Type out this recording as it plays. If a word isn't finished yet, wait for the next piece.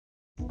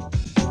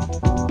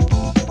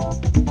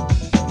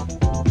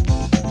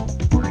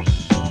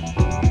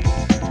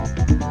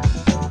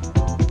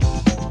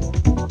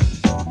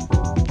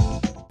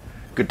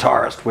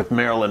guitarist with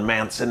Marilyn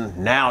Manson,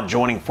 now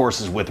joining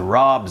forces with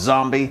Rob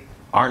Zombie.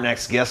 Our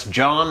next guest,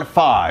 John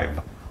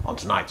 5, on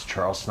tonight's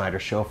Charles Snider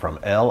Show from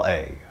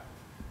L.A.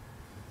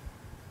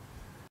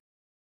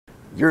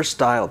 Your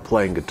style of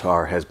playing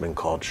guitar has been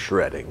called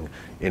shredding.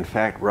 In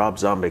fact, Rob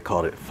Zombie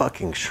called it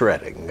fucking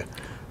shredding.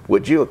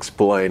 Would you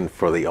explain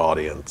for the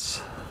audience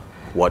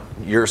what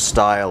your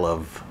style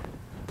of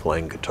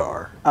playing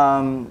guitar,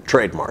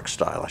 trademark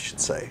style, I should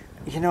say?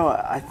 You know,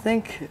 I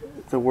think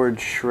the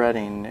word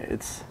shredding,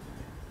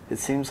 it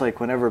seems like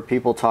whenever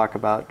people talk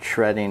about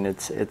shredding,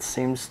 it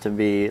seems to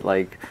be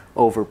like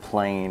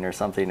overplaying or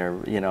something,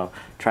 or, you know,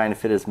 trying to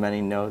fit as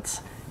many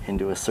notes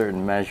into a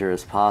certain measure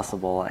as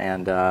possible.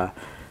 And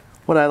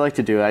what I like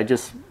to do, I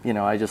just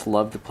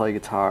love to play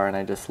guitar, and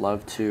I just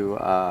love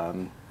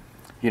to,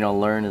 you know,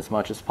 learn as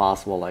much as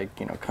possible, like,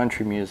 you know,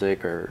 country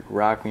music or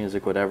rock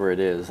music, whatever it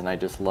is. And I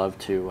just love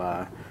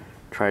to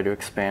try to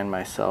expand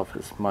myself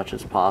as much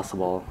as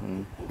possible.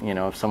 And, you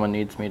know, if someone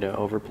needs me to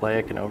overplay,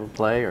 I can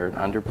overplay or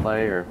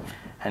underplay or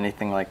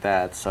anything like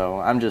that. So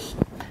I'm just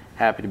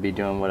happy to be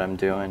doing what I'm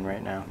doing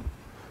right now.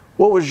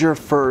 What was your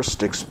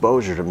first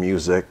exposure to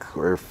music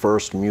or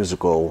first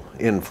musical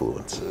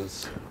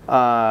influences?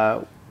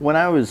 When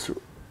I was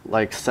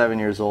like 7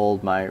 years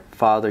old, my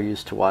father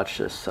used to watch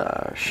this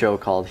show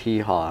called Hee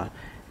Haw,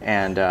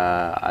 and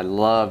I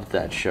loved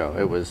that show.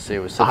 It was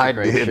such a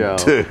great show.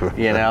 Too.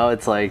 You know,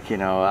 it's like, you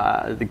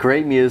know, the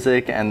great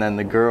music, and then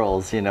the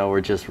girls, you know,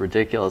 were just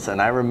ridiculous.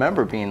 And I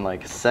remember being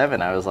like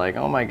 7. I was like,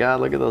 oh my God,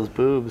 look at those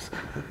boobs.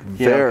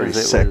 Very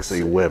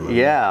sexy women.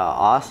 Yeah,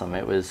 awesome.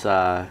 It was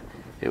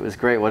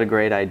great. What a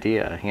great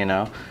idea, you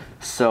know.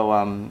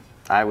 So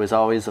I was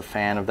always a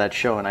fan of that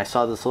show, and I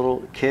saw this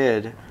little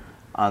kid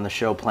on the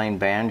show playing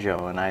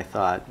banjo, and I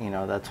thought, you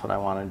know, that's what I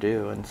want to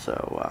do. And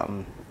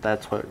so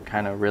that's what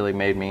kind of really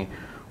made me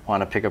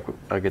want to pick up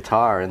a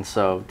guitar. And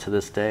so to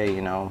this day,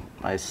 you know,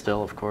 I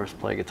still, of course,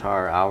 play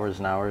guitar hours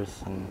and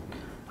hours and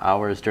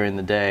hours during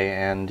the day.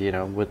 And, you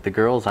know, with the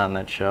girls on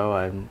that show,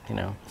 I'm, you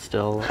know,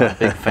 still a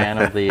big fan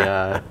of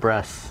the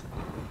breasts.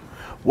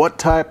 What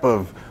type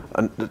of,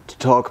 to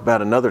talk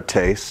about another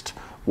taste,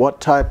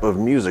 what type of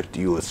music do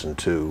you listen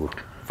to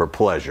for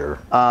pleasure?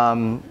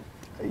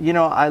 You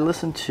know, I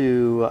listen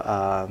to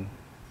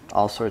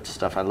all sorts of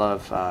stuff. I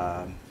love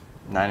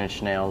 9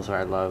 Inch Nails, or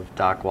I love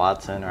Doc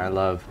Watson, or I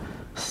love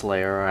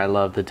Slayer, or I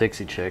love the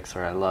Dixie Chicks,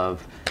 or I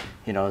love,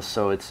 you know,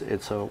 so it's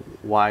a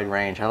wide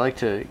range. I like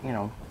to, you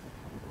know,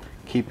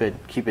 keep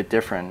it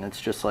different.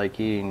 It's just like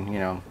eating, you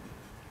know,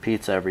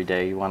 pizza every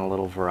day. You want a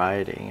little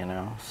variety, you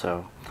know.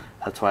 So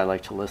that's why I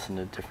like to listen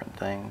to different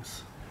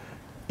things.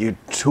 You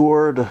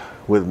toured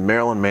with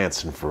Marilyn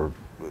Manson for a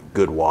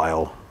good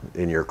while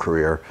in your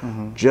career.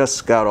 Mm-hmm.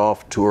 Just got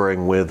off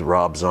touring with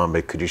Rob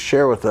Zombie. Could you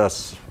share with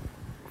us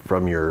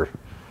from your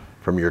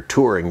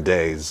touring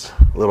days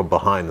a little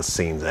behind the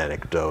scenes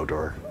anecdote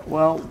or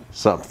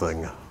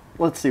something?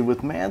 Let's see.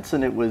 With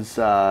Manson, it was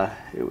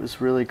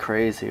really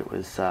crazy. It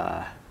was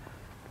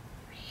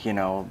you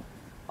know,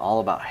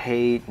 all about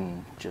hate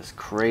and just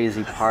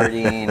crazy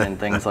partying and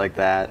things like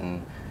that,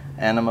 and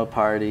enema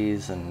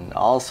parties and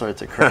all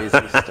sorts of crazy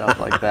stuff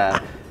like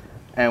that.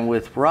 And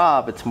with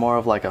Rob, it's more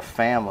of like a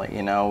family,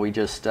 you know. We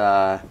just,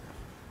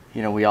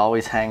 you know, we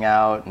always hang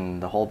out,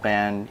 and the whole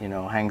band, you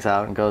know, hangs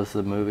out and goes to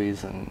the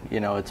movies, and, you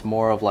know, it's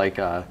more of like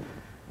a,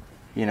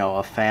 you know,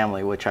 a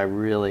family, which I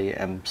really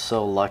am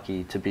so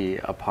lucky to be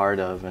a part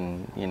of,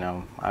 and, you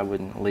know, I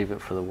wouldn't leave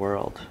it for the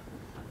world.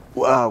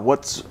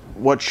 What's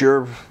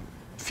your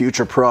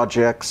future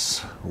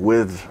projects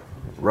with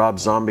Rob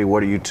Zombie?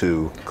 What are you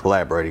two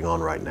collaborating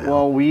on right now?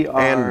 Well, we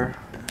are... And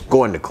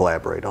going to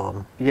collaborate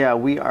on. Yeah,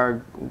 we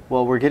are.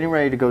 Well, we're getting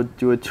ready to go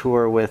do a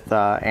tour with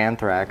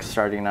Anthrax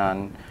starting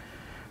on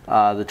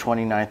the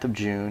 29th of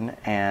June,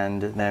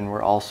 and then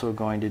we're also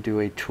going to do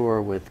a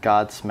tour with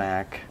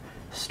Godsmack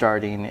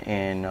starting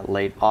in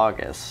late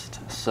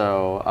August.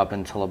 So up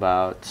until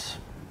about,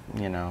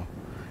 you know,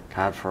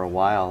 God, for a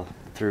while,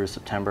 through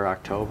September,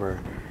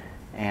 October.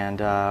 And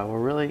we're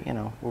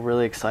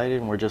really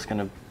excited, and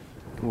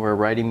we're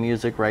writing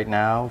music right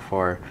now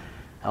for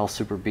El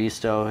Super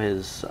Beasto,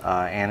 his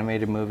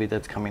animated movie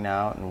that's coming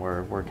out, and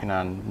we're working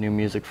on new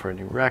music for a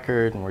new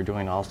record, and we're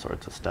doing all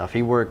sorts of stuff.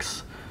 He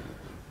works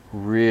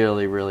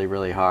really, really,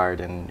 really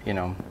hard, and, you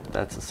know,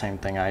 that's the same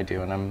thing I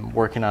do. And I'm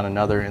working on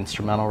another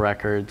instrumental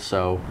record,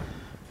 so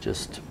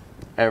just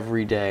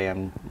every day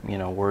I'm, you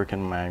know,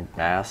 working my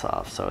ass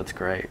off, so it's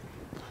great.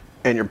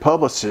 And your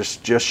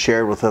publicist just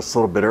shared with us a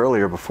little bit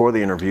earlier before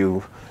the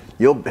interview,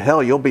 you'll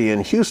be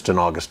in Houston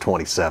August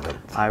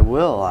 27th. I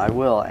will,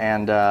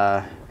 and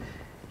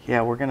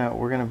yeah, we're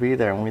gonna be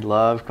there, and we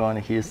love going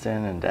to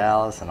Houston and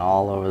Dallas and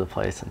all over the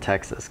place in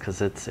Texas,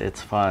 because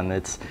it's fun.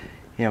 It's,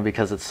 you know,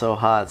 because it's so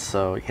hot,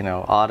 so, you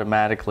know,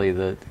 automatically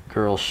the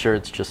girls'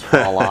 shirts just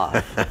fall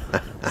off.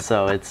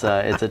 So it's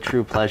a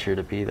true pleasure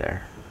to be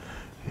there.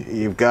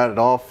 You've got it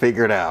all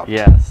figured out.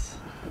 Yes.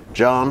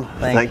 John,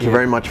 thank you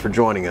very much for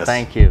joining us.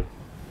 Thank you.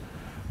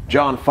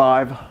 John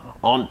 5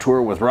 on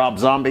tour with Rob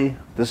Zombie.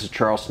 This is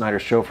Charles Snider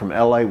Show from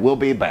LA. We'll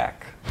be back.